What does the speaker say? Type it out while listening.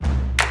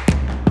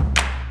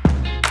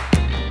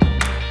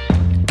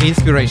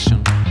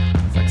Inspiration,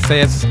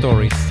 success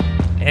stories,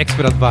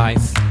 expert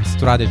advice,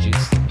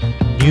 strategies,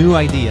 new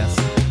ideas,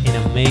 and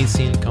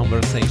amazing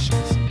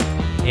conversations.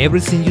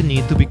 Everything you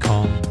need to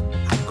become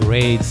a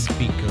great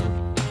speaker.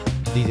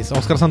 This is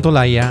Oscar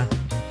Santolaya,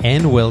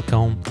 and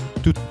welcome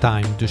to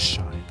Time to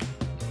Shine.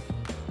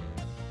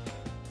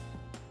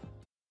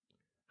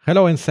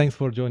 Hello, and thanks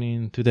for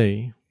joining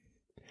today.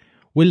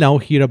 We'll now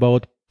hear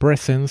about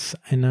presence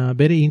and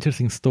very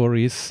interesting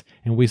stories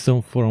and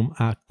wisdom from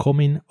a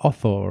coming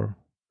author.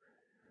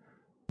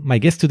 My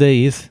guest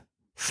today is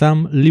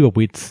Sam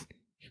Leibowitz,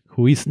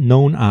 who is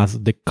known as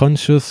the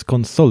Conscious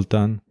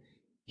Consultant.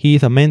 He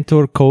is a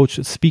mentor,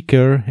 coach,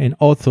 speaker, and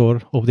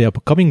author of the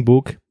upcoming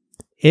book,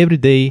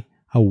 Everyday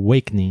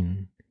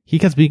Awakening. He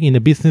has been in the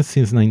business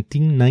since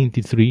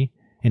 1993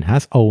 and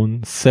has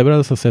owned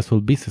several successful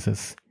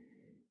businesses.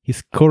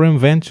 His current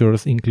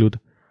ventures include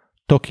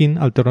Talking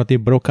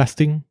Alternative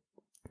Broadcasting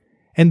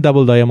and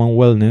Double Diamond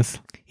Wellness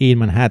in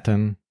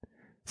Manhattan.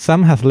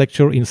 Sam has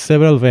lectured in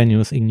several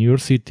venues in New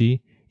York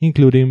City,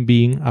 including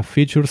being a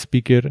featured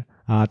speaker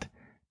at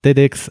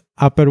TEDx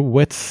Upper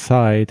West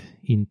Side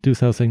in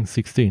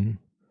 2016.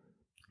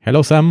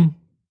 Hello, Sam.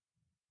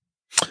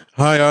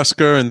 Hi,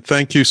 Oscar, and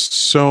thank you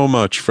so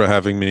much for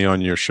having me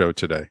on your show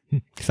today.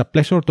 It's a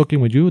pleasure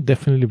talking with you.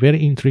 Definitely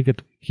very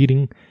intrigued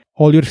hearing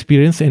all your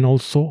experience and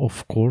also,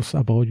 of course,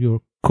 about your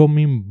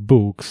coming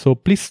book. So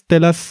please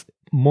tell us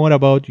more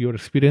about your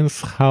experience,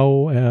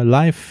 how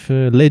life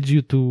led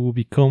you to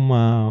become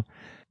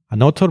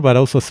an author, but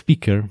also a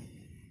speaker.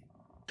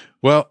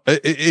 Well,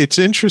 it's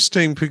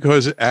interesting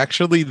because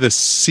actually the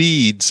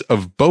seeds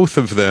of both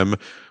of them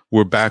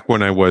were back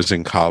when I was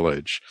in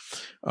college.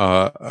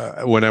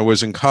 When I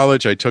was in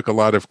college, I took a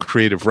lot of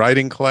creative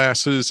writing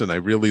classes and I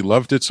really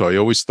loved it. So I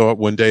always thought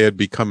one day I'd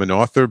become an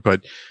author,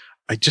 but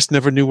I just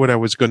never knew what I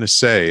was going to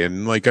say.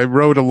 And I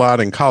wrote a lot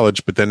in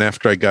college, but then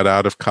after I got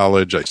out of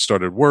college, I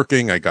started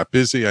working, I got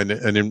busy. I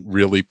didn't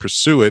really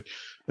pursue it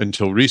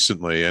until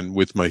recently. And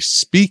with my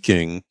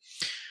speaking,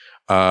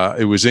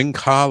 it was in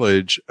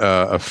college.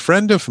 A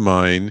friend of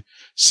mine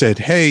said,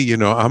 hey,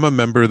 I'm a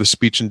member of the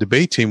speech and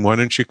debate team. Why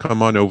don't you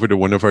come on over to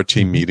one of our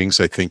team meetings?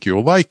 I think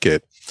you'll like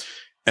it.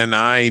 And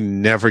I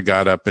never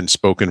got up and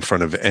spoke in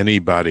front of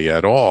anybody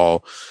at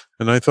all.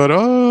 And I thought,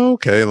 oh,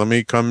 okay, let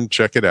me come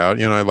check it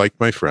out. I like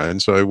my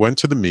friend. So I went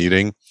to the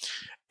meeting,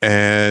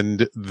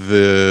 and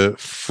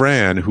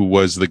Fran, who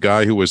was the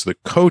guy who was the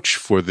coach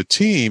for the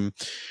team,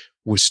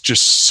 was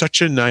just such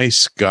a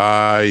nice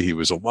guy. He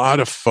was a lot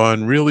of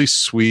fun, really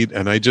sweet.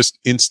 And I just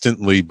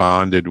instantly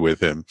bonded with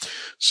him.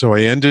 So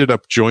I ended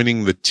up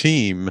joining the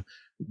team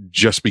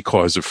just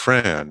because of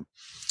Fran.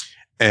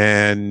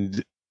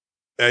 And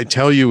I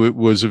tell you, it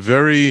was a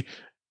very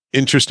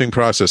interesting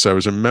process. I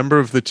was a member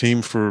of the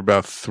team for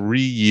about 3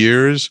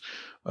 years.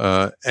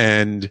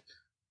 And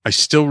I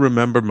still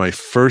remember my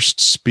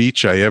first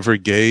speech I ever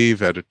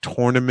gave at a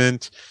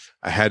tournament.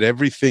 I had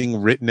everything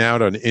written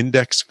out on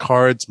index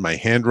cards. My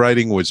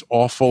handwriting was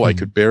awful. I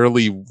could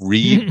barely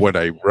read what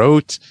I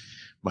wrote.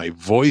 My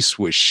voice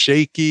was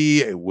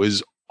shaky. It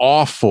was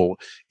awful.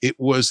 It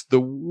was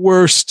the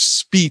worst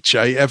speech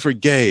I ever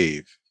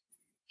gave.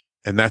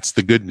 And that's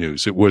the good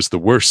news. It was the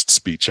worst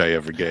speech I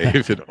ever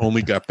gave. It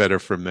only got better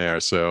from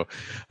there. So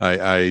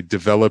I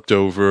developed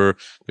over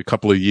a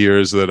couple of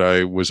years that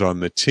I was on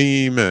the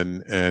team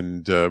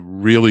and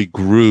really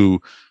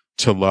grew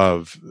to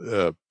love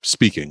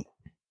speaking.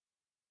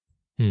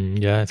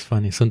 Yeah, it's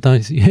funny.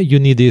 Sometimes you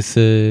need this,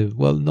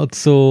 not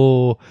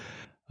so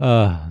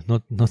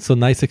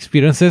nice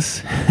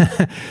experiences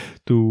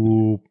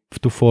to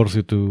force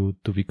you to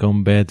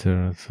become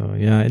better. So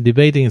yeah,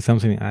 debating is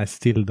something I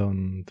still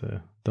don't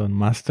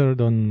master.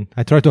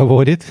 I try to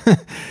avoid it.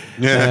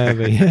 Yeah.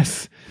 But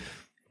yes.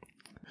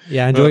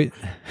 Yeah, I enjoy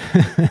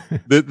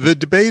the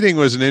debating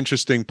was an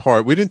interesting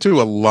part. We didn't do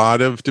a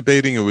lot of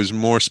debating. It was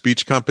more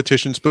speech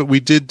competitions, but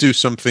we did do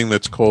something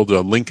that's called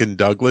a Lincoln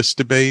Douglas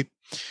debate.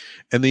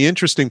 And the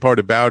interesting part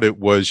about it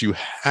was you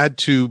had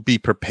to be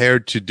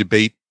prepared to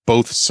debate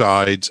both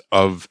sides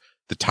of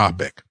the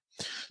topic.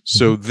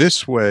 So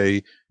this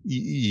way,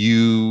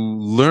 you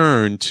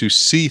learn to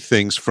see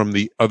things from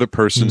the other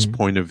person's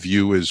point of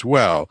view as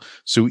well.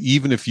 So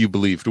even if you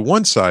believed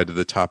one side of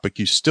the topic,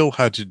 you still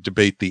had to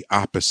debate the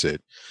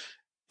opposite.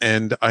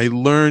 And I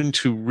learned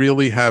to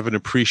really have an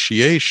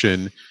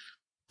appreciation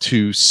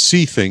to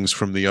see things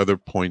from the other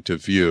point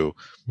of view.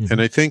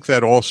 And I think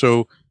that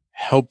also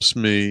helps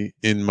me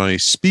in my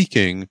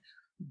speaking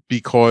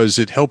because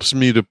it helps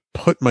me to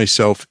put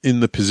myself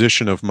in the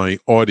position of my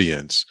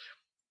audience.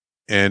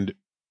 And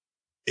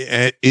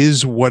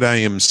is what I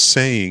am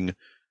saying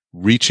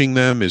reaching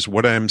them? Is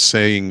what I'm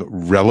saying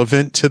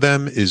relevant to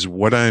them? Is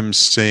what I'm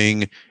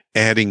saying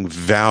adding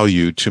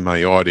value to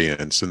my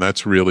audience? And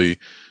that's really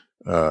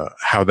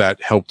how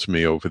that helped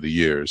me over the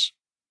years.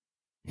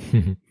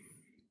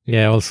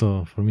 Yeah,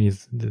 also for me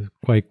it's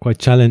quite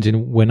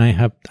challenging when I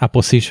have a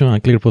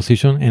clear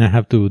position, and I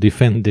have to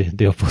defend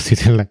the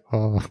opposite. Like,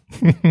 oh.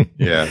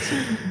 Yes.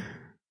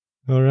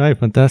 All right,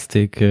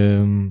 fantastic.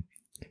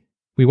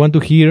 We want to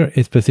hear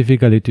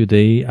specifically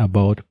today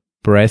about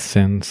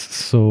presence.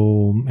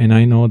 So, and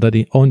I know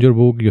that on your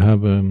book you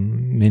have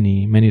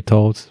many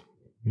thoughts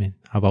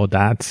about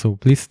that. So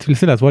please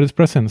tell us, what is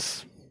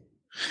presence?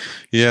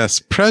 Yes,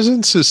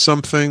 presence is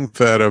something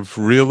that I've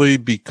really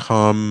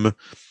become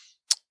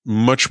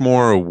much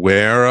more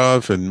aware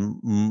of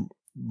and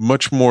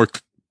much more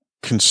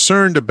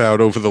concerned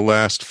about over the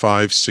last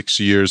 5-6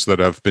 years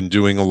that I've been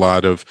doing a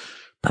lot of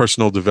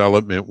personal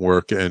development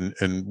work and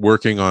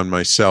working on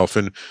myself.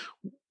 And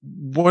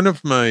one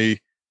of my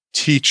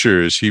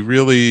teachers,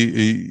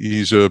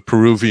 he's a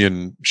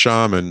Peruvian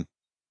shaman,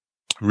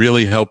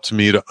 really helped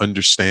me to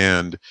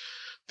understand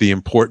the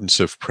importance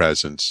of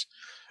presence.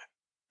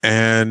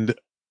 And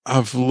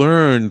I've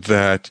learned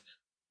that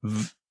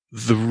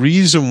the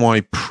reason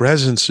why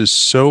presence is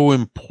so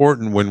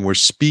important when we're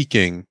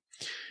speaking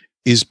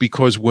is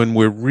because when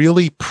we're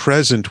really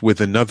present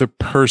with another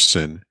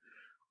person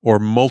or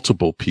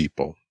multiple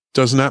people,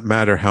 does not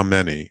matter how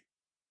many,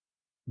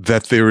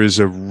 that there is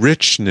a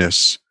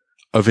richness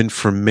of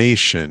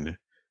information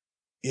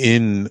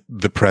in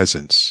the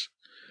presence.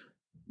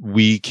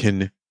 We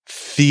can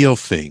feel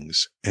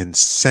things and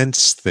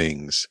sense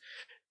things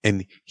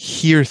and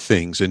hear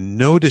things and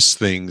notice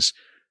things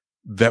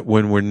that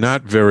when we're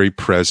not very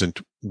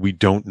present, we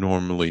don't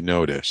normally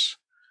notice.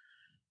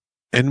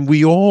 And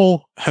we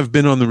all have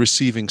been on the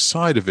receiving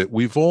side of it.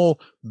 We've all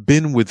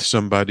been with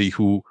somebody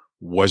who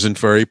wasn't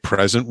very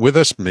present with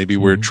us. Maybe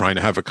we're trying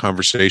to have a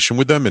conversation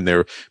with them and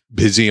they're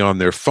busy on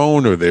their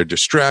phone or they're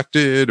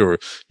distracted, or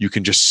you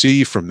can just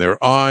see from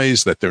their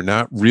eyes that they're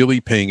not really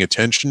paying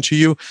attention to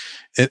you.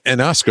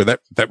 And Oscar,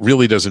 that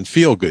really doesn't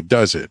feel good,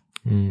 does it?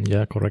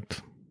 Yeah,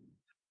 correct.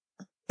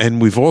 And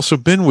we've also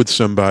been with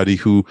somebody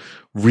who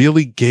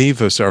really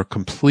gave us our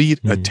complete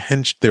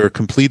attention, their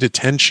complete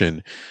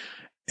attention,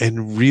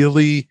 and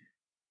really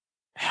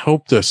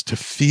helped us to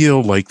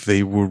feel like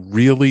they were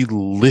really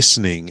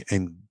listening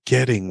and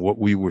getting what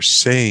we were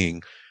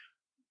saying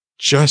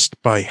just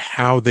by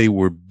how they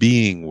were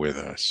being with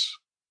us.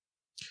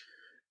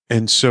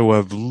 And so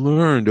I've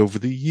learned over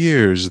the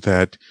years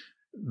that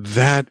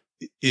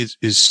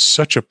is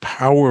such a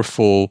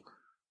powerful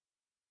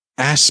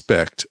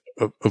aspect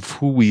of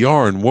who we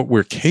are and what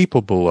we're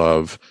capable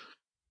of,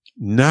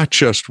 not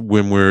just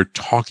when we're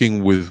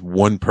talking with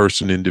one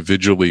person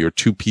individually or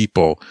two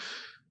people,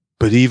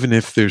 but even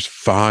if there's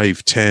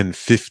 5, 10,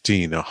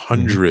 15,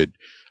 100,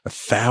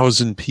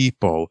 1,000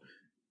 people,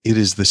 it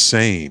is the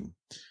same.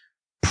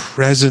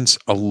 Presence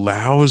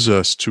allows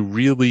us to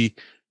really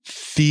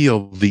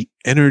feel the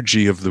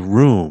energy of the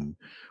room.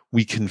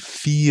 We can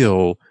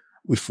feel,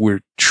 if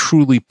we're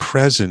truly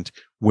present,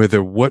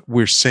 whether what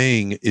we're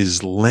saying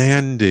is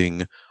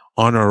landing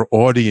on our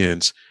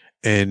audience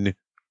and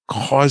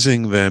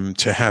causing them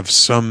to have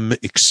some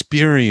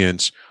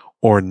experience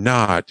or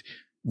not,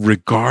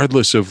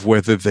 regardless of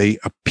whether they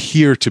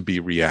appear to be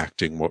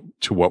reacting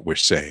to what we're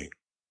saying.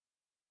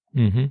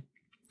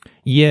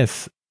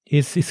 Yes,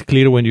 it's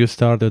clear when you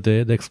started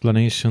the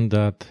explanation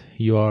that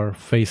you are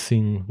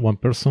facing one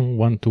person,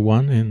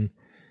 one-to-one,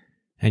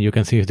 and you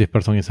can see if this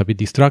person is a bit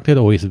distracted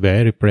or is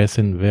very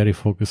present, very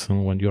focused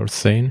on what you're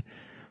saying.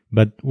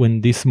 But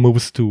when this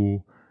moves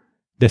to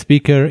the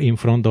speaker in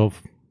front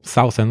of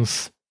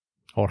thousands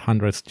or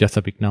hundreds, just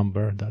a big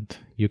number that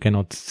you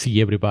cannot see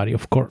everybody,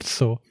 of course.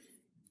 So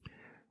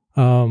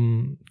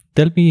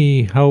tell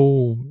me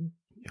how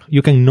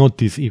you can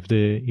notice if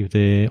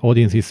the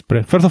audience is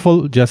first of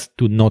all, just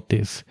to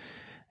notice,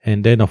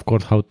 and then of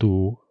course how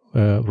to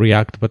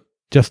react, but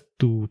just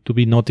to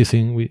be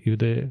noticing if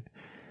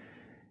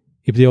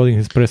the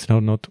audience is present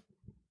or not.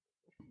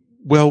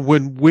 Well,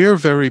 when we're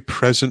very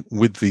present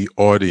with the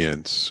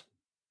audience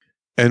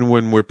and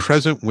when we're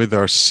present with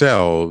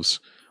ourselves,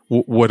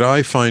 what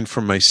I find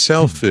for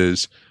myself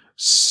is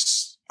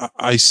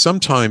I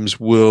sometimes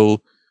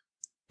will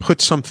put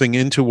something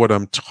into what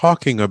I'm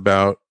talking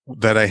about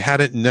that I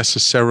hadn't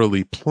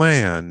necessarily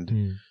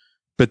planned,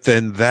 but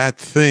then that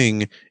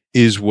thing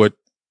is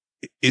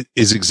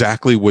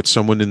exactly what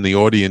someone in the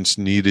audience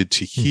needed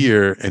to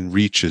hear and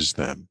reaches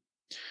them.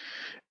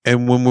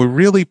 And when we're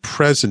really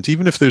present,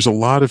 even if there's a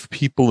lot of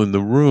people in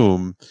the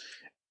room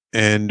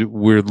and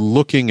we're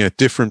looking at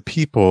different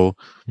people,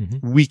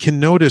 we can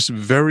notice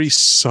very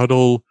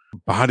subtle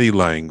body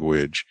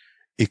language.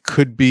 It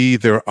could be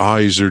their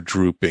eyes are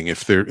drooping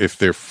if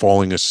they're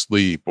falling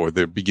asleep, or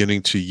they're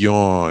beginning to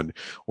yawn,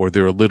 or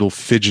they're a little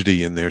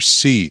fidgety in their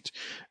seat.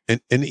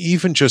 And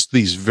even just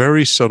these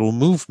very subtle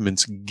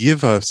movements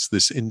give us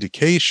this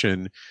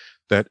indication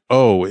that,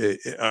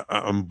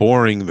 I'm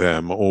boring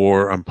them,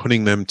 or I'm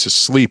putting them to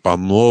sleep.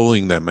 I'm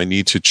lulling them. I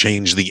need to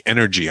change the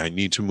energy. I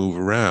need to move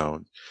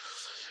around.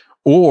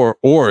 Or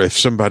if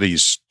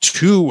somebody's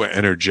too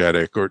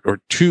energetic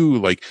or too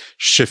like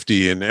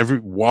shifty and every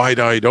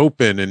wide-eyed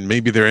open, and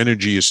maybe their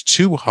energy is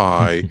too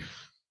high.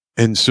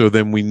 And so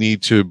then we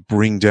need to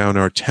bring down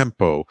our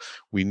tempo.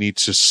 We need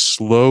to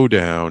slow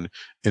down,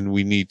 and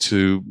we need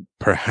to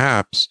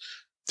perhaps,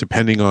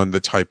 depending on the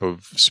type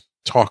of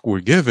talk we're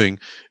giving,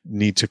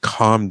 need to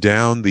calm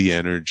down the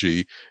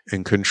energy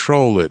and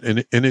control it.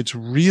 And it's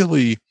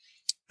really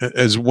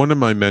as one of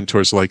my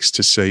mentors likes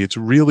to say, it's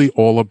really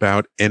all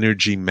about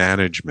energy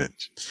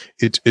management.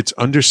 It's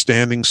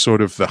understanding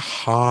sort of the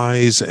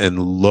highs and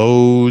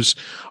lows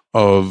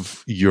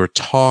of your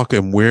talk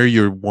and where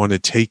you want to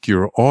take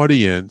your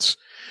audience,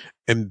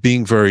 and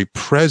being very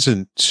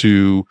present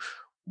to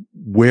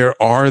where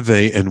are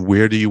they and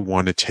where do you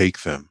want to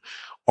take them?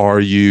 Are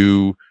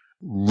you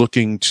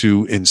looking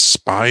to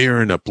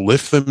inspire and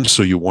uplift them,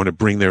 so you want to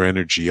bring their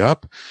energy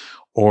up?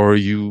 Or are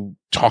you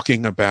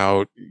talking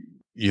about,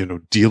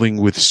 dealing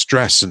with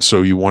stress, and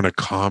so you want to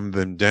calm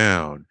them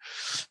down?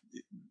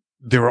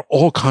 There are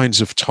all kinds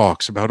of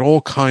talks about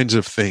all kinds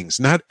of things.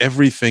 Not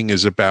everything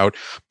is about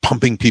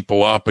pumping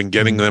people up and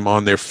getting them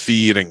on their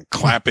feet and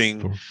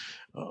clapping.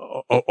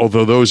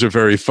 Although those are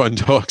very fun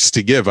talks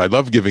to give. I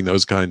love giving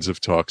those kinds of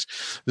talks.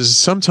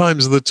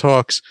 Sometimes the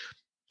talks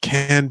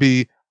can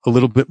be a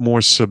little bit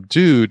more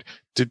subdued,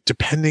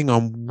 depending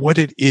on what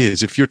it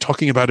is. If you're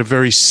talking about a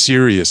very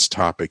serious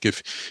topic,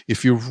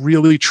 if you're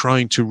really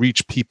trying to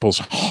reach people's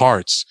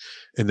hearts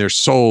and their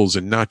souls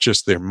and not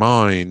just their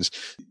minds,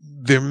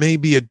 there may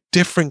be a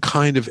different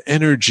kind of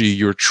energy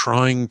you're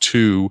trying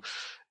to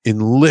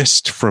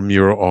enlist from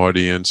your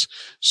audience.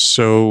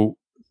 So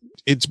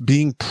it's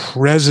being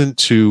present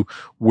to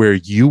where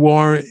you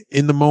are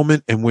in the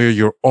moment and where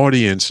your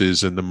audience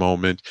is in the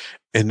moment.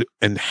 And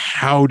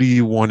how do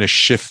you want to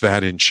shift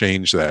that and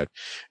change that?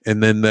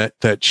 And then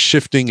that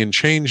shifting and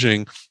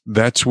changing,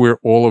 that's where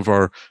all of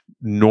our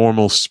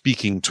normal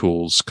speaking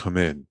tools come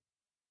in.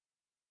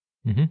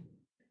 Mm-hmm.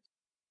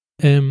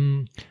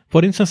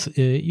 For instance,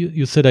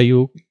 you said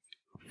that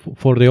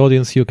for the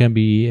audience, you can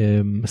be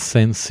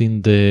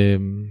sensing the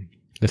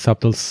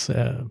subtle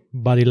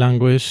body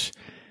language.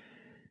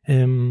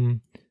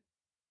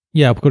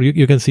 Yeah, of course,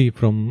 you can see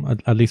from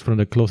at least from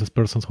the closest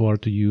persons who are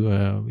to you,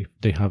 if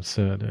they have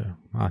the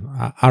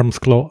arms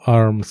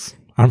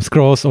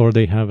crossed, or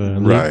they have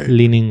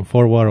leaning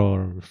forward,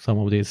 or some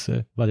of this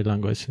body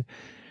language.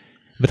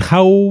 But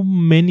how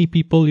many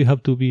people you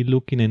have to be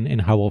looking,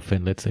 and how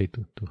often, let's say,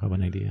 to have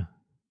an idea?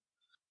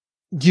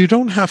 You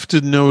don't have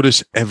to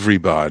notice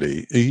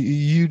everybody.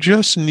 You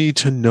just need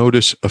to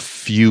notice a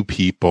few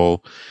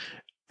people.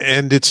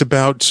 And it's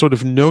about sort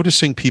of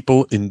noticing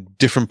people in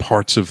different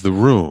parts of the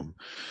room.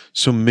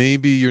 So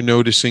maybe you're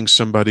noticing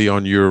somebody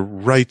on your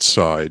right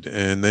side,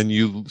 and then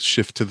you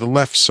shift to the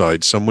left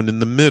side, someone in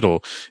the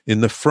middle,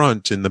 in the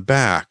front, in the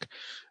back.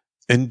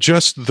 And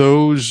just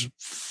those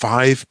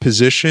 5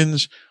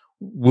 positions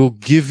will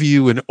give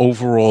you an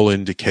overall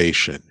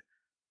indication.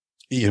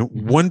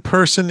 One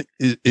person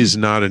is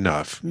not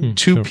enough.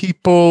 2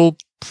 people,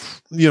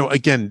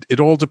 again, it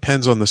all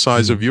depends on the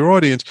size of your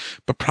audience,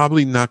 but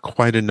probably not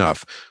quite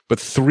enough. But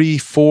 3,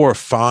 4,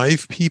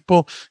 5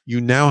 people,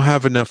 you now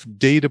have enough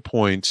data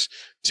points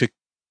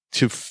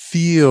to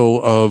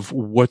feel of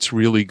what's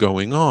really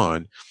going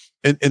on.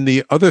 And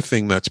the other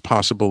thing that's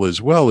possible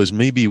as well is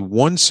maybe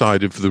one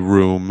side of the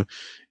room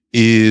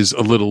is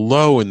a little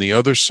low and the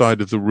other side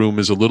of the room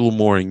is a little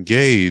more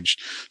engaged.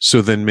 So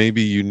then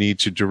maybe you need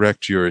to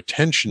direct your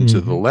attention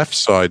to the left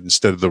side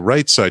instead of the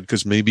right side,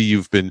 because maybe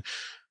you've been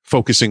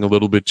focusing a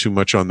little bit too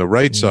much on the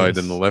right side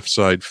and the left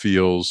side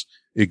feels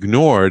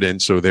ignored.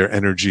 And so their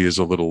energy is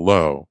a little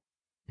low.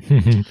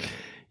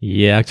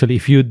 Yeah, actually,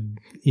 if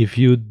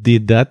you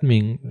did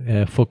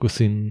that,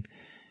 focusing,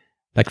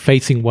 like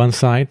facing one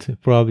side,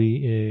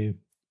 probably,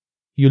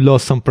 you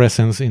lost some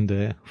presence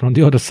from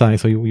the other side,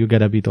 so you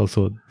get a bit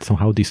also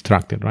somehow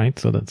distracted, right?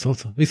 So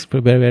it's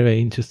very,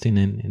 very interesting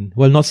and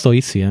well, not so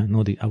easy. I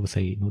would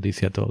say not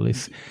easy at all.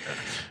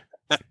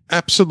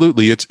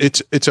 Absolutely,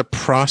 it's a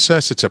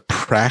process. It's a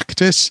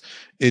practice.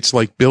 It's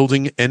like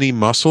building any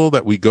muscle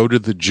that we go to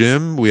the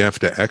gym. We have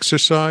to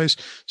exercise.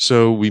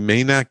 So we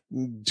may not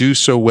do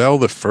so well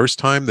the first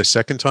time, the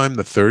second time,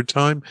 the third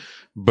time,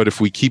 but if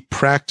we keep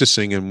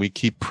practicing and we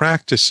keep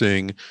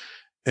practicing.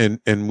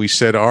 And we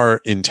set our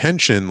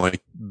intention,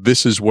 like,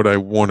 this is what I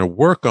want to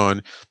work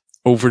on.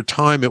 Over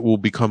time, it will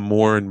become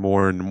more and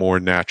more and more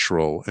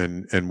natural,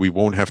 and we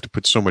won't have to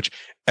put so much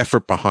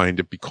effort behind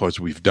it because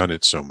we've done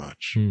it so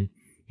much.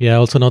 Yeah, I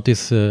also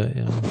notice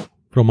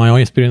from my own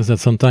experience that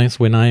sometimes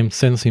when I'm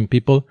sensing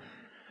people,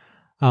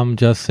 I'm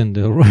just in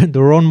the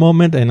wrong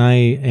moment, and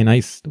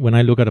when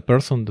I look at a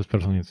person, this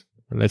person is,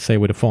 let's say,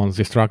 with the phone's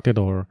distracted,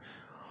 or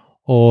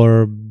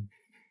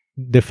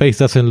the face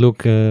doesn't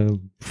look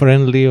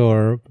friendly,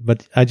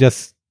 but I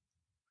just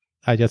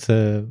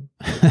capture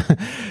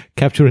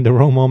in the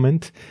wrong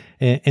moment,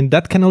 and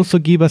that can also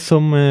give us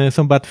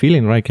some bad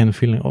feeling, right? Can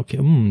feel, okay,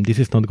 this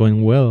is not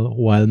going well,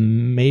 while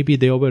maybe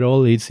the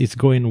overall it's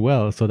going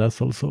well. So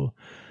that's also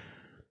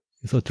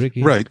so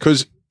tricky, right?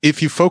 Because if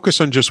you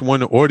focus on just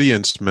one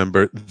audience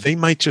member, they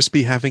might just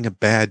be having a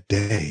bad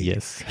day.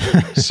 Yes.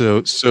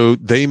 So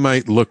they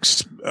might look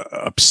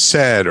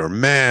upset or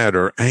mad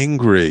or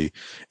angry,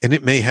 and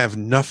it may have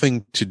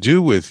nothing to do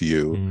with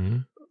you. Mm-hmm.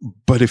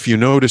 But if you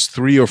notice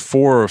 3 or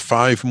 4 or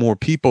 5 more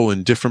people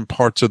in different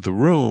parts of the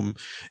room,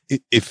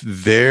 if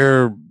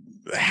they're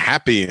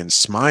happy and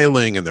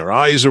smiling and their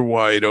eyes are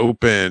wide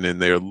open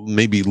and they're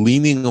maybe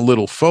leaning a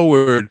little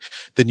forward,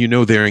 then you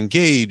know they're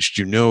engaged,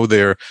 you know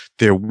they're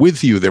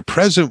with you, they're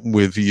present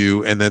with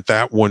you, and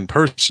that one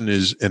person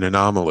is an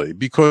anomaly.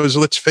 Because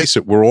let's face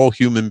it, we're all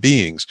human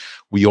beings.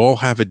 We all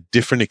have a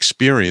different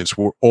experience.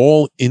 We're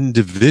all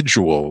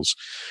individuals.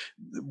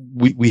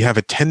 We have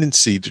a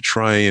tendency to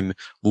try and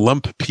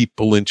lump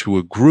people into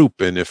a group.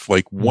 And if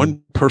like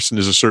one person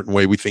is a certain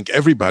way, we think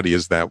everybody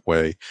is that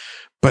way.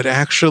 But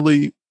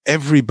actually,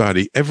 every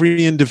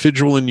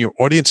individual in your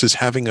audience is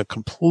having a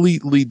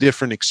completely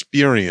different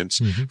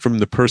experience from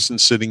the person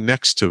sitting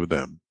next to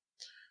them.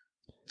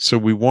 So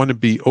we want to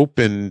be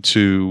open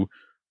to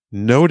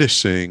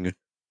noticing,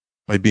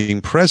 by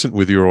being present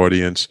with your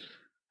audience,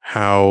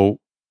 how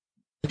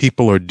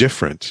people are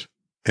different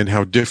and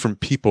how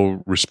different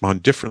people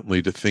respond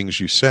differently to things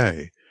you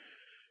say.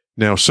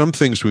 Now, some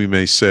things we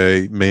may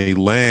say may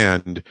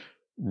land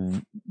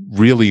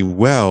really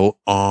well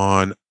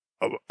on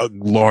a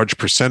large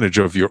percentage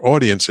of your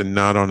audience and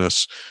not on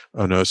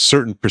a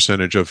certain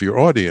percentage of your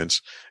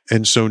audience.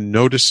 And so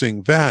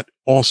noticing that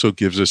also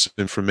gives us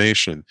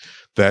information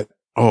that,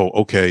 oh,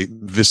 okay,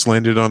 this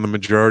landed on the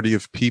majority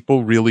of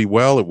people really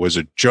well. It was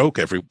a joke.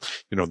 The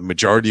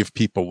majority of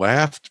people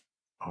laughed.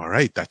 All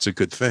right, that's a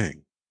good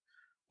thing.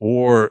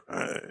 Or,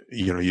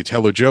 you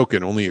tell a joke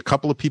and only a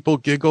couple of people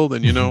giggled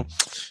and,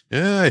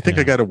 I think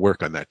I got to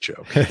work on that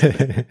joke.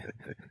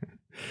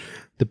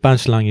 The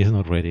punchline is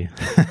not ready.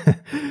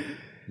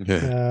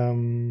 Yeah.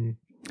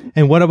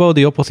 And what about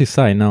the opposite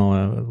side?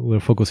 Now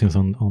we're focusing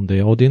on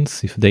the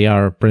audience, if they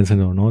are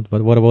present or not.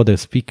 But what about the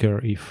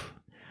speaker?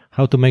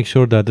 How to make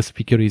sure that the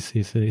speaker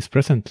is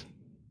present?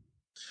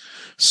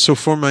 So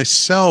for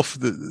myself,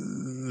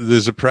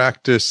 there's a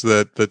practice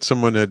that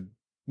someone had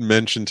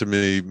mentioned to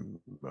me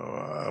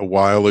a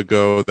while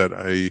ago that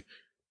I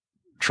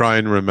try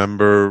and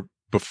remember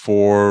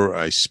before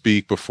I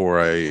speak, before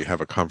I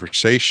have a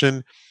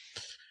conversation.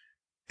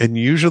 And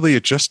usually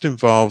it just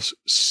involves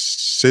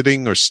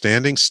sitting or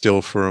standing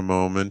still for a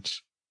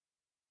moment,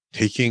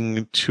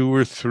 taking 2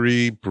 or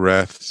 3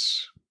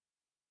 breaths,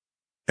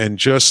 and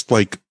just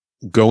like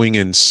going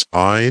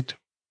inside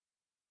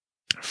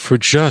for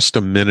just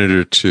a minute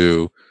or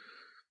two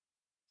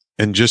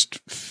and just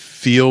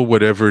feel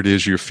whatever it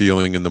is you're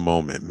feeling in the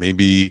moment.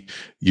 Maybe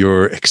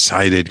you're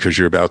excited because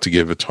you're about to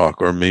give a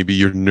talk, or maybe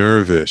you're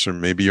nervous, or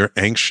maybe you're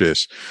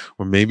anxious,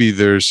 or maybe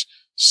there's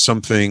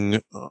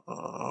something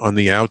on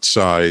the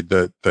outside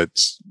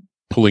that's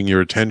pulling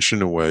your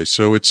attention away.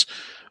 So it's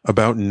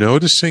about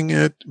noticing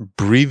it,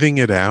 breathing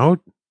it out,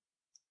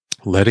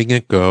 letting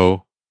it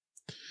go,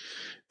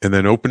 and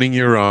then opening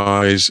your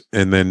eyes,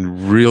 and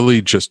then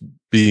really just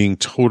being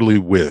totally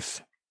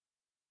with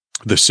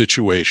the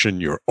situation,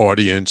 your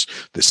audience,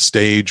 the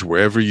stage,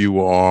 wherever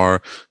you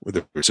are,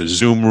 whether it's a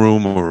Zoom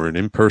room or an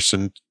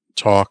in-person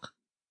talk,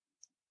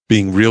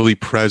 being really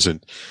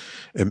present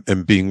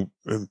and being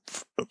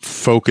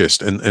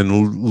focused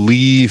and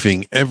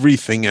leaving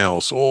everything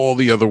else, all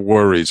the other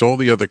worries, all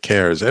the other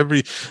cares,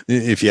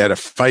 if you had a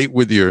fight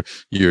with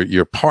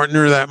your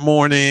partner that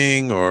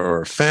morning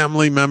or a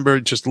family member,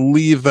 just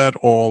leave that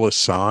all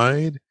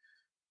aside.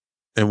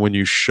 And when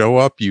you show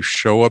up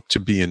to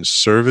be in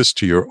service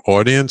to your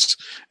audience.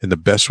 And the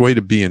best way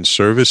to be in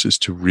service is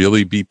to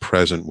really be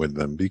present with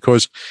them.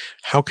 Because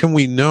how can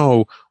we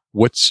know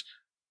what's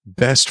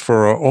best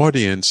for our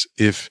audience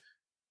if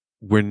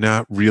we're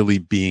not really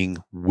being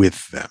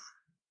with them?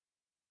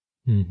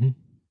 Mm-hmm.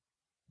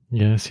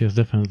 Yes,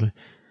 definitely.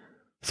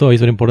 So it's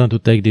very important to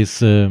take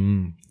this,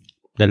 the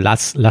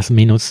last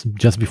minutes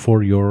just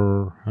before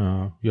your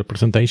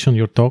presentation,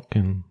 your talk,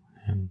 and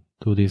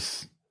do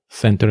this.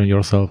 Center in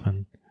yourself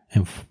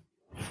and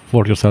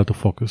for yourself to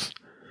focus.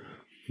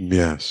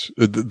 Yes.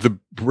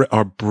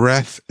 Our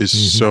breath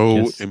is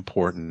so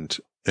important,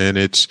 and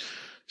it's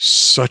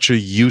such a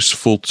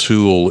useful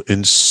tool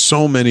in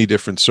so many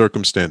different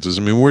circumstances.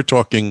 I mean, we're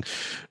talking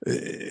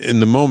in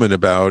the moment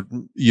about,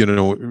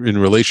 in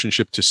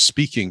relationship to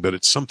speaking, but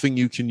it's something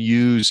you can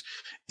use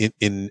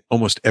in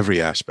almost every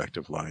aspect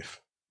of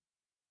life.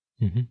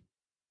 Mm-hmm.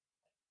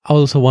 I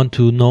also want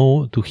to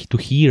know, to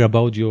hear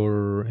about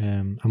your,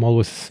 I'm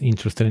always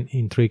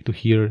intrigued to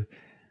hear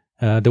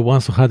the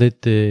ones who had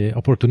the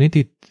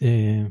opportunity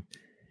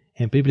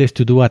and privilege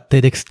to do a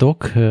TEDx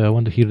talk. I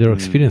want to hear their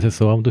experiences,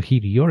 so I want to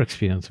hear your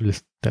experience.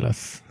 Please tell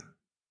us.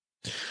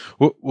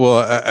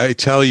 Well, I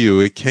tell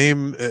you, it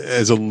came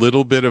as a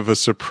little bit of a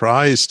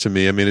surprise to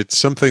me. I mean, it's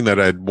something that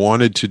I'd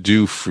wanted to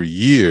do for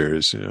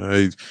years.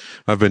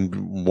 I've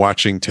been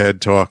watching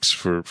TED Talks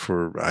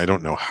for I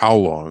don't know how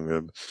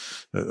long,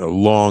 a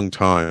long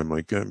time.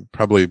 Like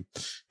probably,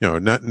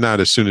 not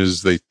as soon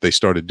as they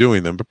started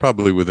doing them, but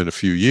probably within a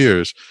few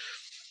years.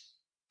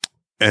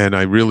 and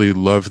I really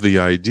loved the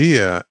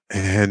idea.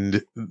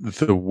 And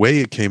the way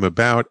it came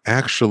about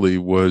actually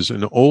was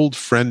an old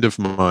friend of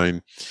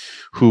mine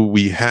who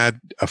we had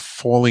a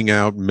falling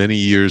out many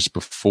years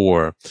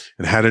before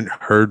and hadn't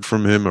heard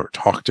from him or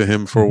talked to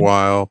him for a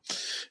while.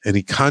 And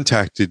he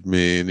contacted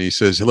me and he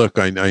says, look,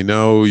 I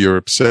know you're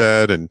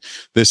upset and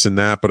this and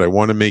that, but I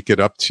want to make it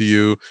up to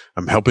you.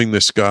 I'm helping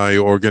this guy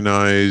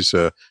organize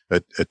a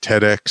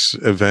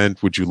TEDx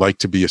event. Would you like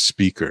to be a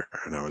speaker?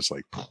 And I was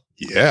like,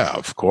 yeah,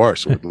 of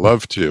course, would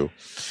love to.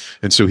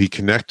 And so he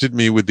connected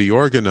me with the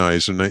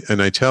organizer. And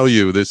I tell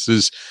you, this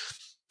is,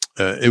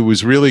 it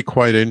was really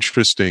quite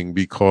interesting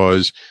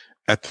because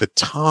at the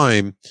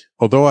time,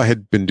 although I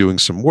had been doing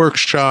some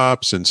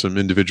workshops and some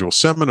individual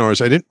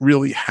seminars, I didn't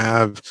really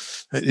have,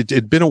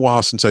 it'd been a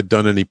while since I'd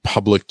done any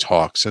public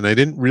talks, and I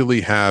didn't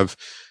really have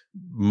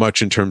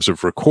much in terms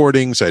of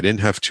recordings. I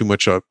didn't have too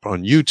much up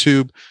on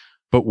YouTube.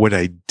 But what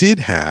I did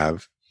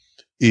have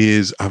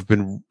is I've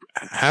been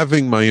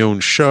having my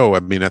own show. I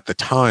mean, at the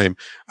time,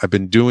 I've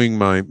been doing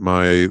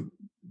my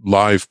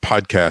live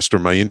podcast or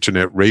my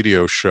internet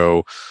radio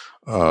show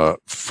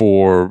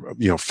for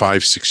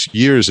 5-6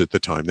 years at the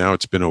time. Now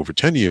it's been over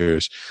 10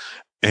 years.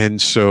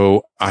 And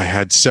so I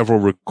had several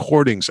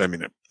recordings. I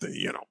mean,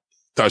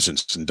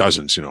 dozens and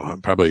dozens,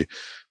 probably,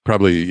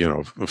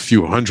 a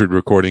few hundred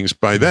recordings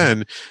by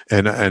then.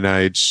 And I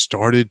had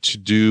started to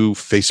do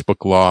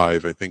Facebook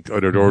Live. I think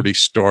it had already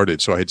started.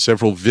 So I had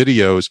several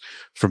videos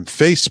from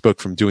Facebook,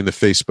 from doing the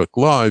Facebook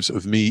Lives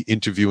of me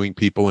interviewing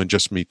people and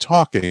just me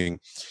talking.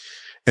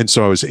 And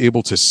so I was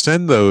able to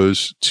send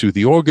those to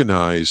the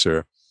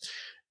organizer.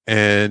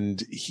 And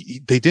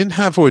they didn't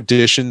have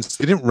auditions.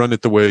 They didn't run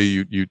it the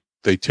way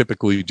they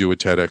typically do a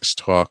TEDx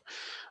talk.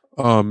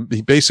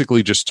 He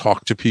basically just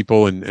talked to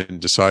people and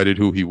decided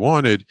who he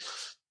wanted.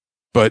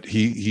 But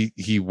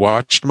he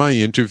watched my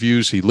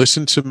interviews. He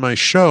listened to my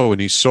show,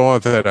 and he saw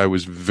that I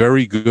was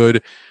very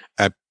good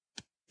at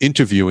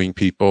interviewing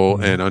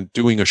people and on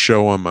doing a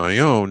show on my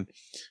own.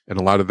 And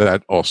a lot of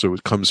that also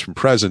comes from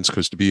presence,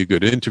 because to be a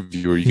good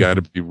interviewer, you got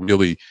to be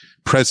really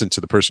present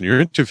to the person you're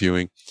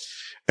interviewing.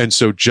 And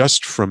so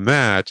just from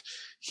that,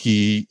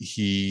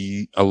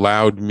 he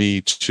allowed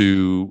me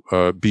to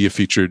be a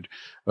featured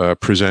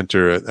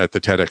presenter at the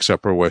TEDx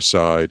Upper West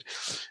Side.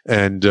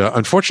 And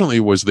unfortunately,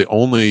 it was the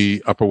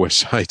only Upper West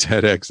Side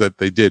TEDx that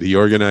they did. He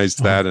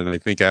organized that, and I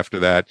think after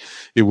that,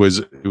 it was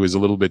a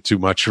little bit too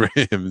much for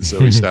him,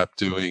 so he stopped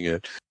doing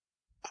it.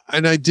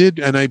 And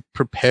I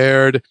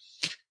prepared.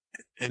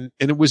 And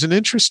it was an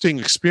interesting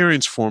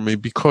experience for me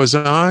because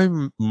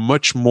I'm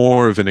much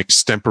more of an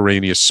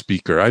extemporaneous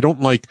speaker. I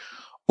don't like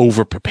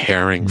over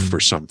preparing for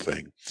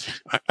something.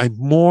 I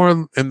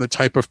more am the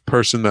type of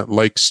person that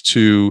likes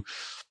to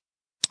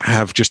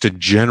have just a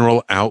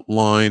general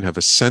outline, have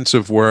a sense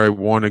of where I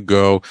want to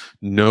go,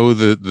 know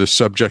the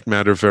subject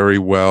matter very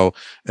well.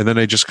 And then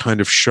I just kind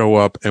of show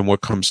up, and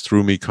what comes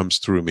through me comes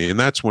through me. And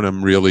that's when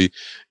I'm really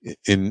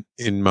in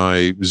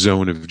my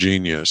zone of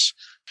genius.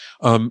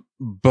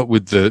 But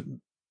with the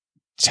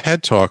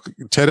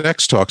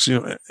TEDx talks,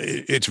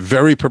 it's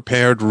very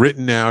prepared,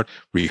 written out,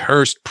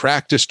 rehearsed,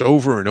 practiced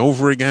over and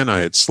over again. I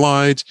had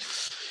slides.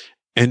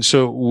 And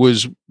so it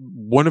was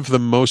one of the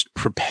most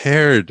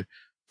prepared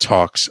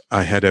talks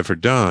I had ever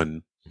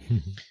done.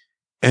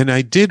 And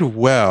I did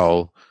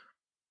well.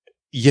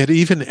 Yet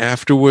even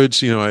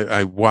afterwards,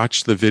 I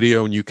watched the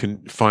video, and you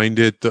can find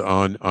it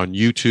on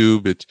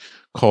YouTube. It's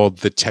called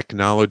The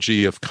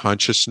Technology of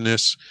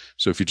Consciousness.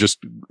 So if you just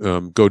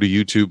go to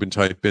YouTube and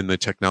type in The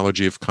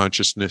Technology of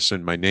Consciousness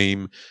and my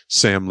name,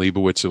 Sam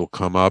Leibowitz, it'll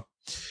come up.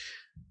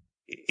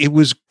 It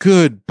was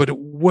good, but it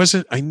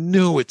wasn't, I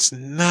knew it's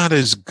not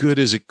as good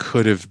as it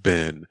could have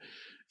been,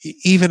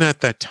 even at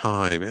that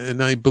time.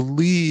 And I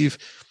believe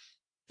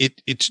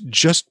it's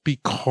just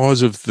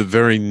because of the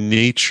very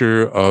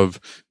nature of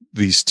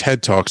these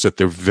TED Talks that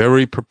they're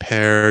very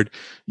prepared.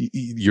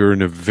 You're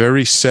in a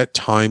very set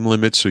time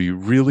limit. So you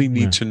really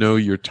need to know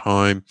your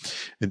time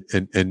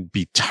and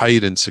be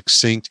tight and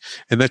succinct.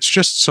 And that's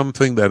just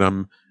something that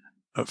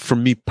for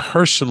me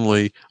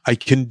personally, I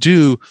can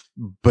do,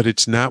 but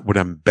it's not what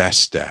I'm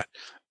best at.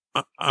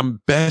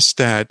 I'm best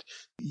at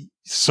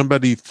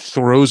somebody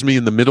throws me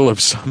in the middle of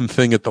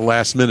something at the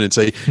last minute and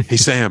say, hey,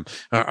 Sam,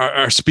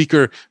 our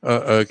speaker,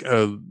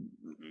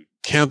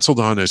 canceled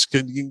on us.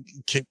 Can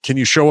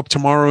you show up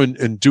tomorrow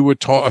and do a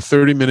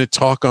 30-minute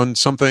talk on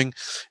something?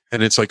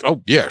 And it's like,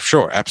 oh yeah,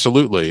 sure.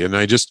 Absolutely. And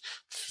I just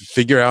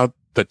figure out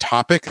the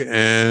topic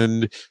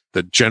and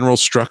the general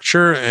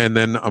structure, and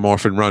then I'm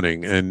off and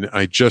running. And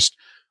I just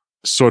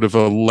sort of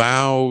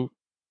allow,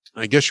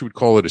 I guess you would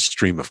call it a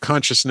stream of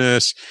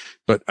consciousness,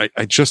 but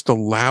I just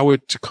allow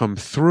it to come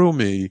through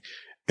me.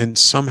 And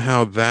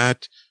somehow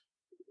that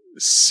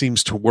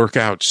seems to work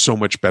out so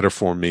much better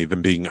for me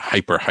than being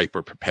hyper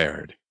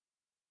prepared.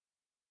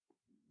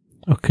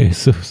 Okay,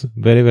 so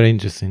very, very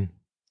interesting.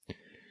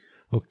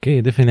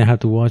 Okay, definitely have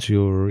to watch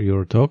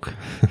your talk.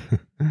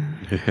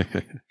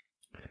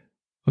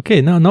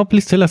 Okay, now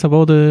please tell us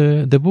about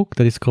the book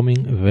that is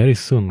coming very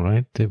soon,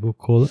 right? The book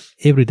called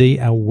Everyday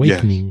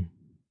Awakening.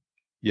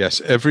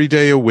 Yes,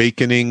 Everyday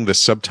Awakening. The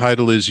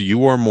subtitle is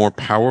You Are More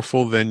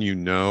Powerful Than You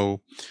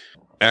Know.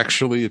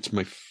 Actually, it's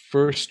my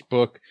first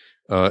book.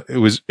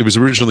 It was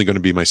originally going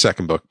to be my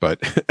second book,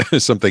 but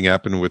something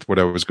happened with what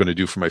I was going to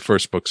do for my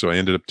first book, so I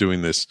ended up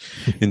doing this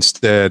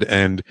instead.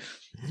 And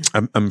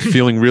I'm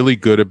feeling really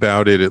good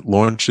about it. It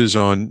launches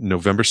on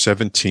November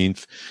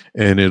 17th,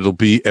 and it'll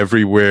be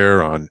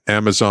everywhere on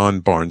Amazon,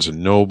 Barnes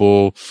and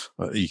Noble.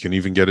 You can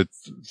even get it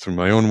through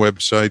my own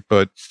website.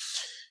 But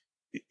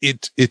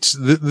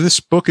this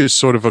book is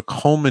sort of a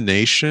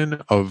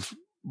culmination of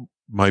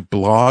my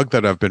blog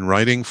that I've been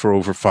writing for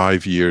over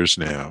 5 years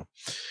now.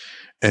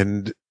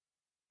 And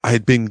I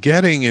had been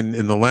getting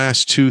in the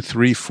last 2,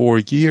 3, 4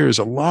 years,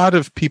 a lot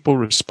of people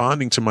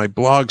responding to my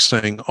blog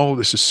saying, "Oh,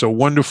 this is so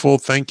wonderful.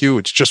 Thank you.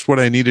 It's just what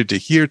I needed to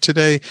hear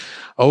today.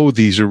 Oh,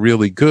 these are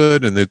really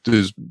good." And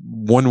there's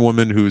one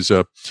woman who's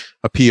a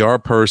PR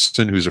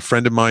person who's a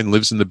friend of mine,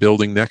 lives in the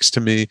building next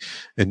to me.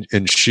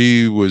 And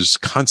she was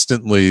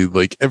constantly,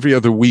 like every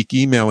other week,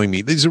 emailing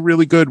me, "These are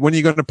really good. When are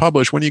you going to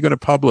publish? When are you going to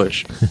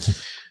publish?"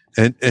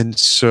 And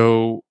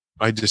so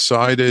I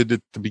decided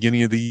at the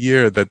beginning of the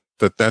year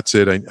that's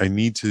it.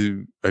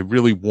 I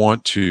really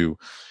want to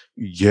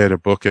get a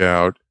book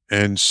out.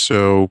 And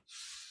so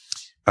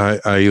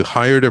I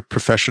hired a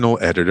professional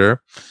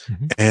editor,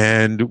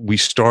 and we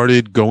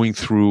started going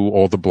through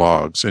all the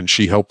blogs, and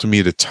she helped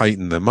me to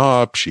tighten them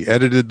up. She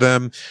edited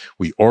them.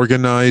 We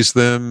organized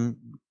them,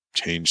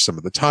 changed some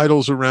of the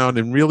titles around,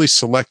 and really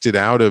selected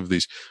out of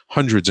these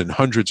hundreds and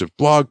hundreds of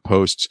blog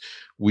posts.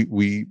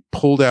 We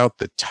pulled out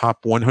the top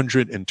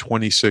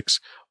 126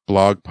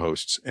 blog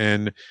posts,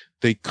 and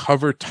they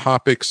cover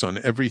topics on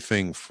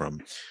everything from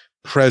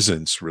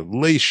presence,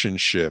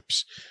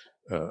 relationships,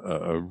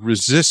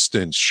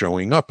 resistance,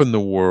 showing up in the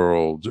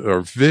world,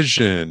 or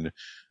vision,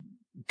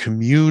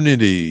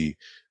 community.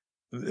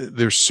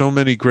 There's so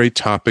many great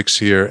topics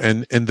here,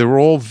 and they're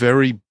all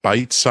very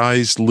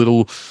bite-sized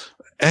little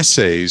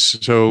essays.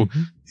 So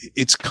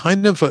it's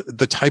kind of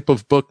the type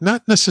of book,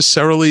 not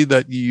necessarily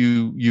that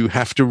you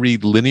have to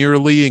read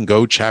linearly and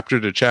go chapter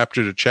to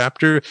chapter to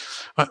chapter.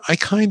 I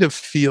kind of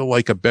feel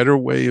like a better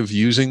way of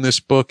using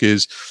this book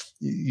is,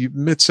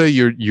 let's say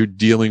you're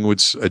dealing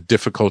with a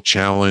difficult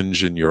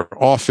challenge in your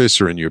office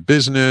or in your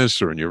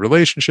business or in your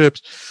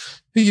relationships.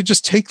 You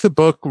just take the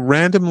book,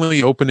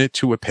 randomly open it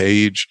to a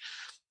page,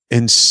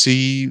 and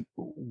see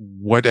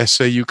what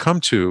essay you come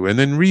to, and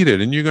then read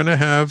it. And you're going to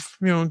have,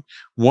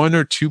 1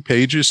 or 2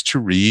 pages to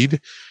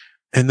read.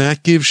 And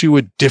that gives you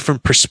a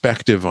different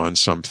perspective on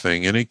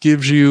something. And it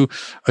gives you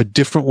a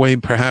different way,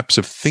 perhaps,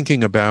 of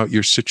thinking about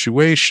your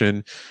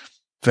situation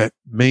that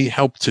may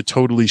help to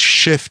totally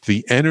shift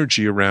the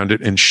energy around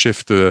it and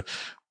shift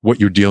what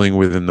you're dealing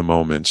with in the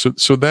moment.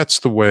 So that's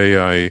the way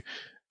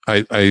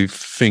I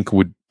think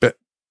would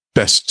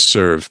best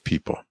serve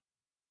people.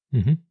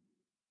 Mm-hmm.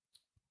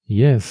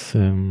 Yes.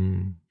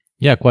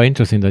 Quite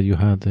interesting that you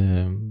had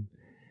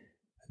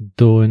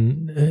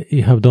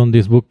you have done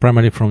this book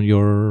primarily from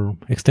your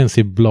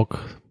extensive blog,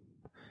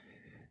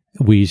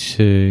 which,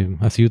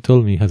 as you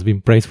told me, has been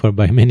praised for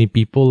by many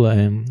people.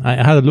 I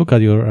had a look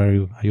at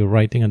your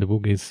writing, and the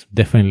book is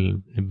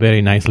definitely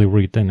very nicely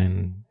written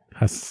and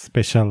has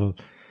special,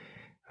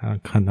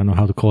 I don't know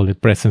how to call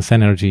it, presence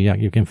energy. Yeah,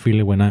 you can feel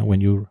it when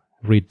you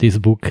read this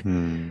book.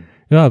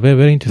 Yeah, very,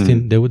 very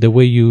interesting the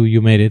way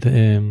you made it.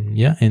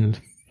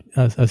 And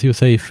as you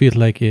say, it feels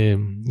like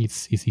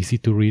it's easy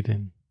to read.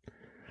 And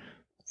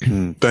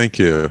Thank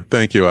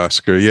you,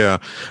 Oscar. Yeah,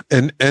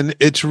 and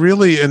it's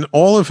really, and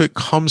all of it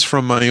comes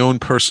from my own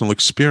personal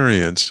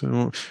experience.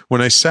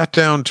 When I sat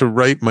down to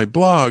write my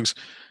blogs,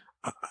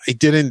 I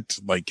didn't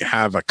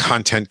have a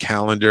content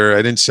calendar.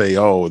 I didn't say,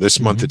 "Oh, this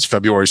month it's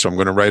February, so I'm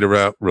going to write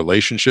about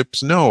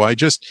relationships." No,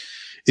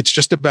 it's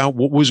just about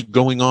what was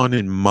going on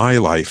in my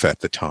life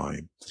at the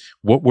time.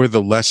 What were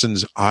the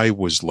lessons I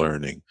was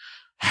learning?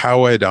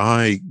 How had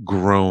I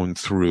grown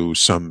through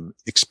some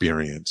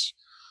experience?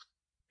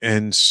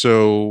 And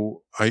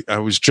so I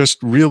was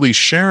just really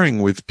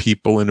sharing with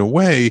people, in a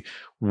way,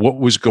 what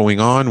was going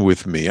on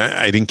with me.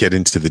 I didn't get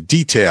into the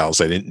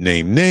details. I didn't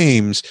name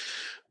names.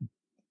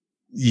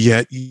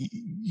 Yet,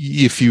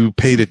 if you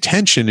paid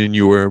attention and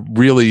you were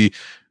really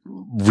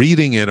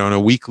reading it on a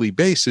weekly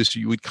basis,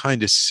 you would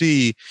kind of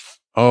see,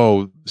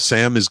 oh,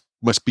 Sam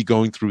must be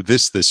going through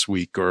this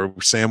week, or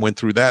Sam went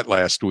through that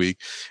last week.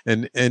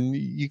 And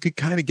you could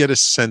kind of get a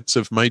sense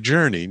of my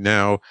journey.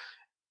 Now,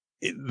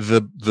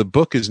 the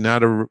book is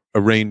not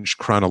arranged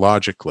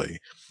chronologically.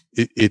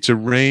 It's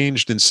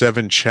arranged in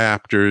 7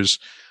 chapters,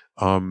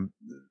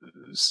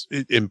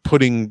 in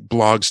putting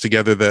blogs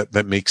together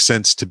that make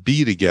sense to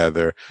be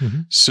together.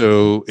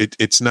 So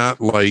it's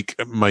not like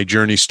my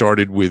journey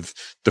started with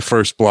the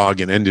first blog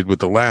and ended with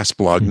the last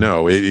blog.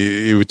 No,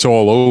 it's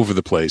all over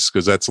the place,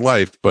 because that's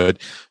life.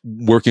 But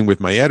working with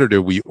my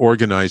editor, we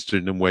organized it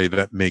in a way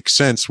that makes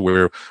sense,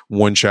 where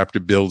one chapter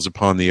builds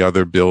upon the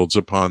other, builds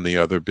upon the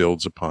other,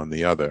 builds upon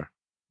the other.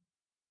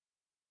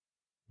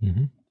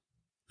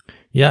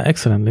 Yeah,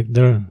 excellent.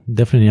 There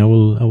definitely, I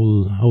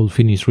will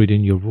finish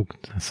reading your book.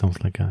 That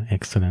sounds like an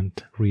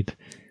excellent read.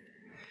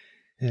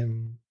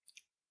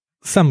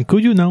 Sam,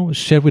 could you now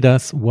share with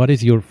us what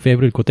is your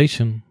favorite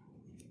quotation?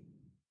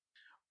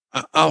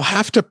 I'll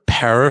have to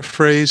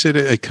paraphrase it.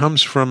 It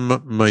comes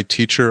from my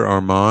teacher,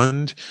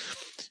 Armand,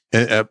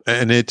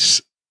 and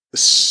it's,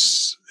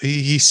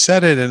 he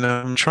said it, and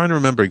I'm trying to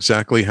remember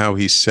exactly how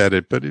he said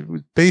it, but it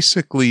was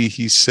basically,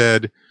 he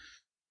said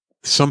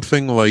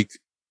something like,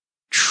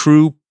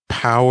 true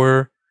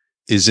power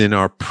is in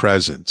our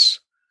presence.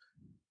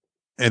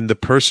 And the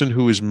person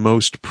who is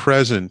most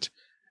present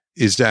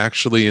is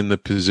actually in the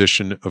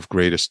position of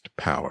greatest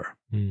power.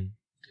 Mm.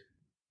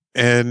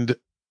 And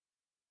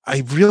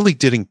I really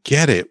didn't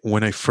get it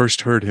when I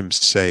first heard him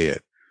say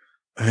it.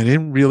 I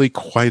didn't really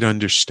quite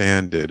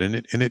understand it.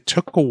 And it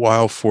took a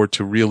while for it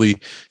to really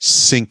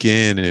sink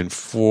in and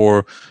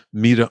for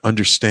me to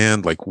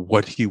understand like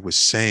what he was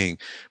saying.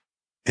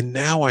 And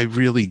now I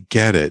really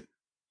get it.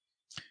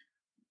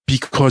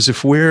 Because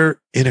if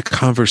we're in a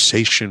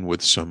conversation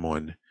with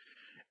someone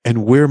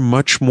and we're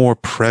much more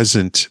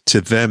present to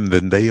them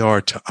than they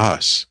are to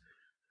us,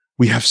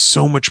 we have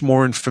so much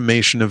more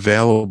information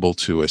available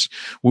to us.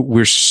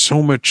 We're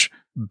so much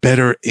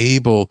better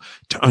able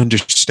to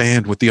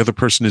understand what the other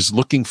person is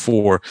looking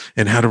for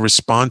and how to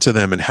respond to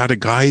them and how to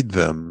guide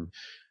them.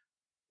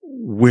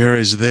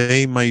 Whereas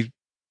they might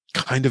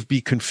kind of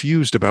be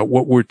confused about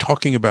what we're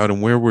talking about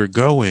and where we're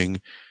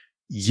going,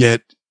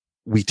 yet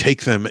we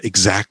take them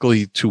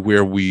exactly to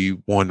where we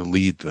want to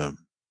lead them.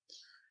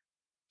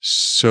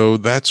 So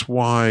that's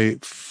why,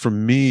 for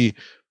me,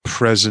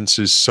 presence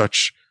is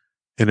such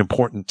an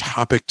important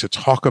topic to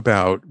talk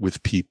about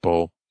with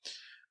people,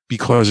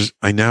 because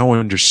I now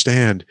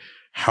understand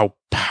how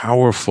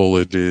powerful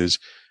it is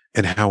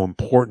and how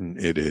important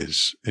it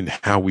is in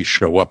how we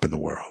show up in the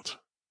world.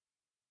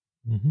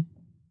 Mm-hmm.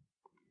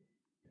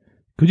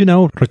 Could you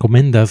now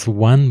recommend us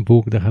one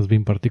book that has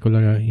been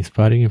particularly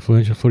inspiring,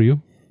 influential for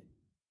you?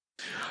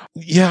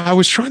 Yeah, I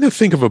was trying to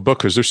think of a book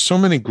because there's so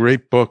many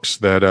great books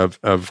that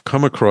I've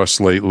come across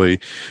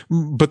lately.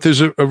 But there's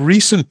a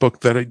recent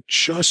book that I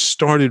just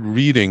started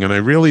reading and I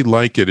really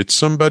like it. It's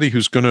somebody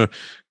who's going to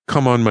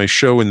come on my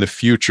show in the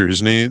future.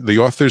 The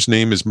author's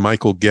name is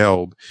Michael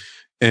Gelb.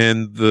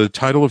 And the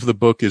title of the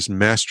book is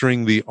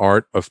Mastering the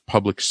Art of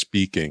Public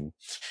Speaking.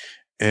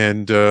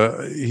 And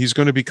he's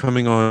going to be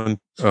coming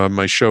on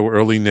my show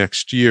early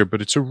next year.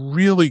 But it's a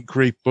really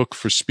great book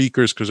for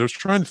speakers, because I was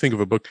trying to think of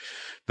a book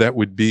that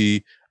would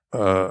be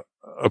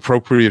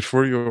appropriate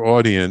for your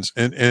audience.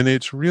 And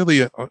it's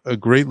really a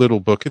great little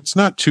book. It's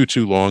not too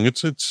long.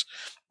 It's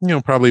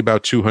probably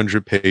about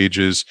 200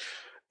 pages.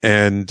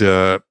 And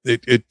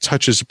it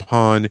touches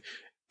upon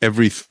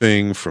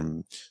everything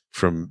from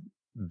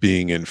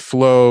being in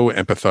flow,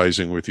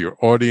 empathizing with your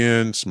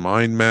audience,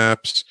 mind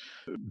maps,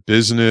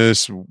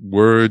 business,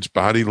 words,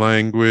 body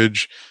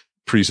language,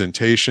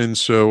 presentation.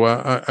 So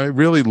I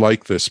really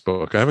like this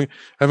book. I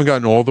haven't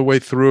gotten all the way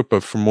through it,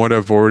 but from what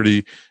I've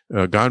already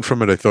gotten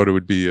from it, I thought it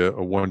would be a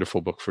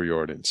wonderful book for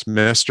your audience.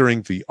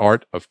 Mastering the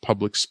Art of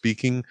Public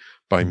Speaking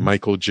by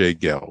Michael J.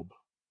 Gelb.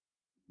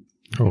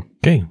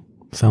 Okay.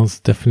 Sounds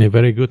definitely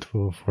very good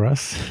for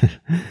us.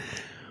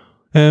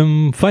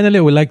 Finally,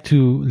 I would like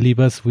to leave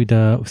us with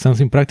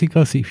something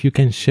practical. So if you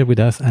can share with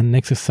us an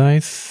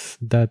exercise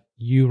that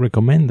you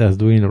recommend us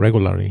doing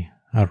regularly,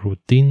 a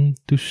routine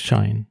to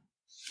shine.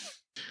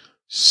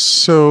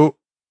 So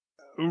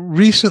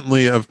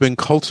recently I've been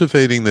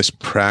cultivating this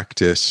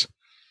practice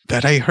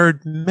that I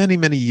heard many,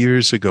 many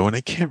years ago, and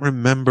I can't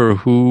remember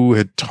who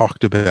had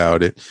talked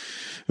about it.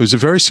 It was a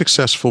very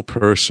successful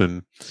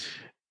person.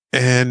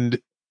 And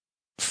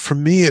for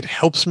me, it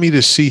helps me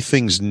to see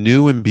things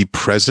new and be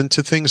present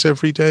to things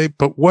every day.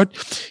 But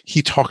what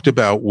he talked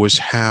about was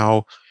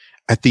how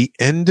at the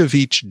end of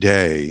each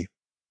day,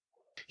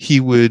 he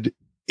would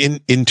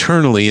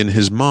internally in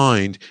his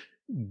mind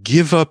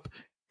give up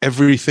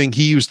everything.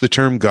 He used the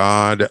term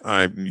God.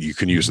 You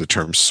can use the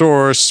term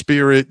source,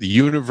 spirit, the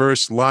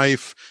universe,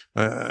 life.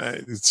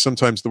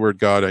 Sometimes the word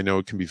God, I know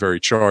it can be very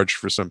charged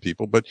for some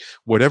people, but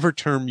whatever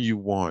term you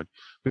want.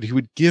 But he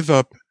would give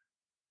up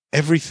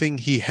everything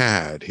he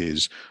had,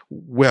 his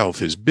wealth,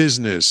 his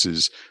business,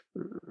 his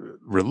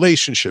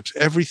relationships,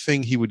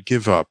 everything he would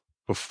give up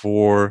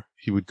before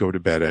he would go to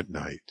bed at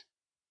night.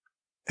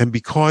 And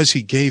because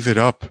he gave it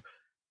up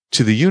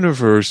to the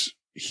universe,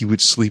 he would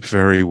sleep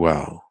very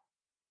well.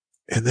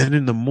 And then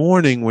in the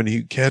morning when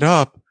he'd get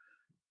up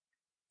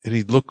and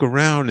he'd look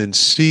around and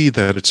see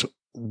that it's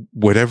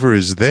whatever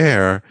is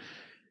there,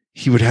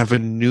 he would have a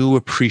new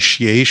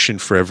appreciation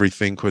for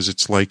everything, because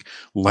it's like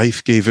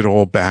life gave it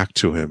all back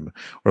to him,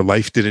 or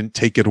life didn't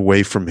take it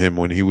away from him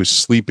when he was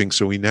sleeping.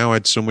 So he now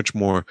had so much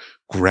more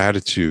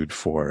gratitude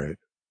for it.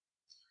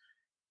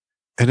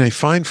 And I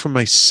find for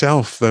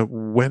myself that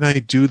when I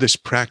do this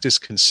practice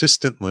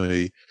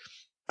consistently,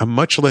 I'm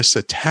much less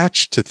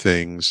attached to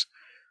things,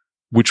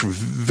 which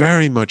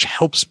very much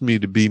helps me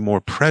to be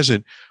more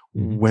present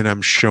when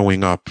I'm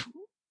showing up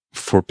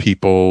for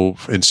people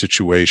in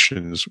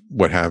situations,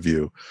 what have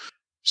you.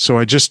 So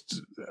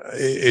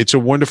it's a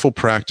wonderful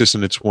practice,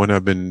 and it's one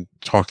I've been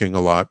talking a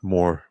lot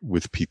more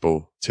with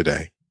people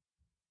today.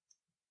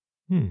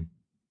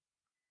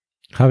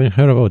 Haven't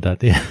heard about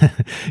that.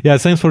 Yeah,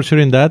 thanks for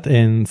sharing that.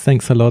 And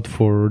thanks a lot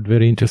for a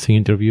very interesting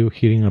interview,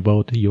 hearing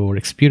about your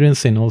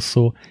experience and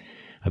also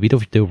a bit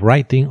of the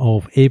writing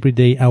of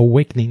Everyday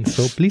Awakening.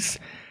 So please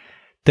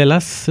tell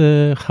us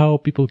how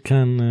people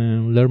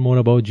can learn more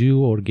about you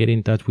or get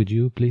in touch with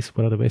you, please.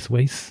 What are the best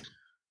ways?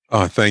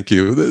 Thank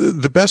you.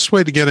 The best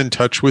way to get in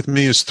touch with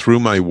me is through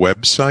my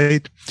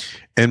website.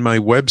 And my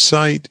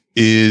website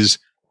is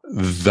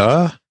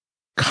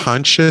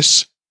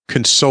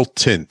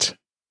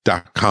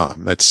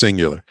theconsciousconsultant.com. That's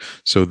singular.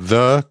 So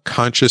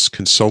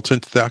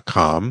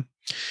theconsciousconsultant.com.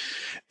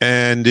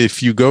 And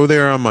if you go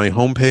there on my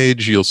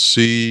homepage, you'll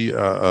see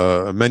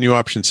a menu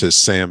option says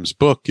Sam's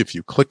book. If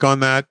you click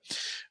on that,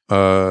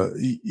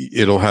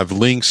 it'll have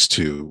links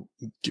to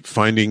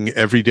finding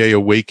Everyday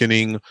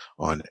Awakening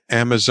on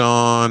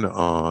Amazon,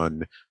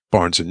 on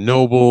Barnes and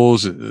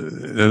Nobles,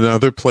 and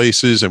other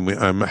places. And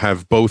I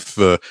have both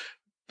the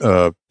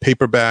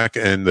paperback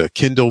and the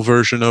Kindle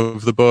version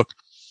of the book.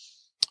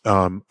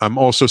 I'm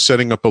also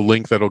setting up a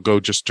link that'll go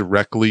just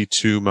directly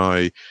to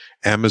my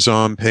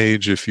Amazon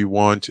page if you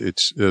want.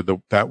 It's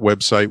that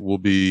website will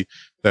be,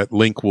 that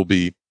link will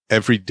be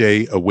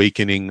Everyday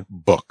Awakening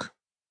Book.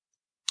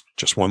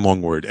 Just one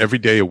long word,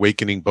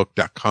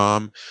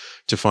 everydayawakeningbook.com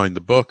to find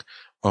the book.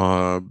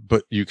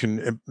 But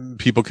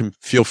people can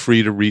feel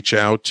free to reach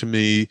out to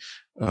me.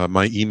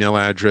 My email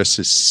address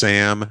is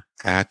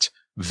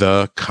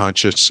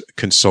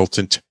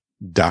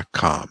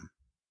sam@theconsciousconsultant.com.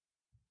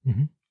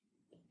 Mm-hmm.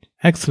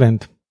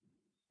 Excellent.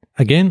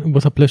 Again, it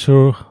was a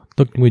pleasure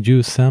talking with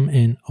you, Sam,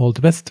 and all the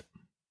best.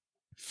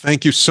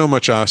 Thank you so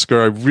much,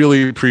 Oscar. I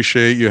really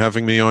appreciate you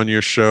having me on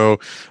your show.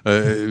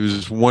 It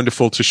was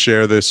wonderful to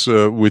share this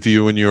with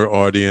you and your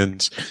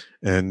audience,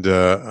 and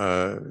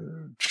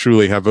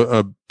truly have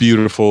a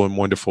beautiful and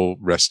wonderful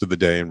rest of the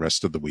day and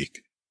rest of the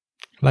week.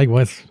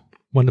 Likewise.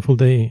 Wonderful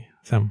day,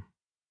 Sam.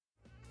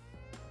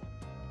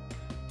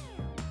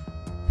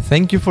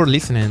 Thank you for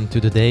listening to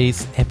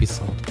today's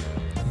episode.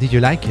 Did you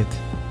like it?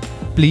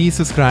 Please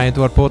subscribe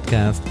to our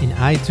podcast in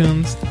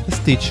iTunes,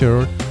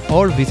 Stitcher,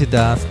 or visit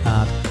us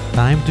at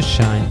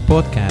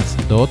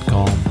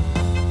timetoshinepodcast.com.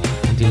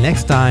 Until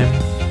next time,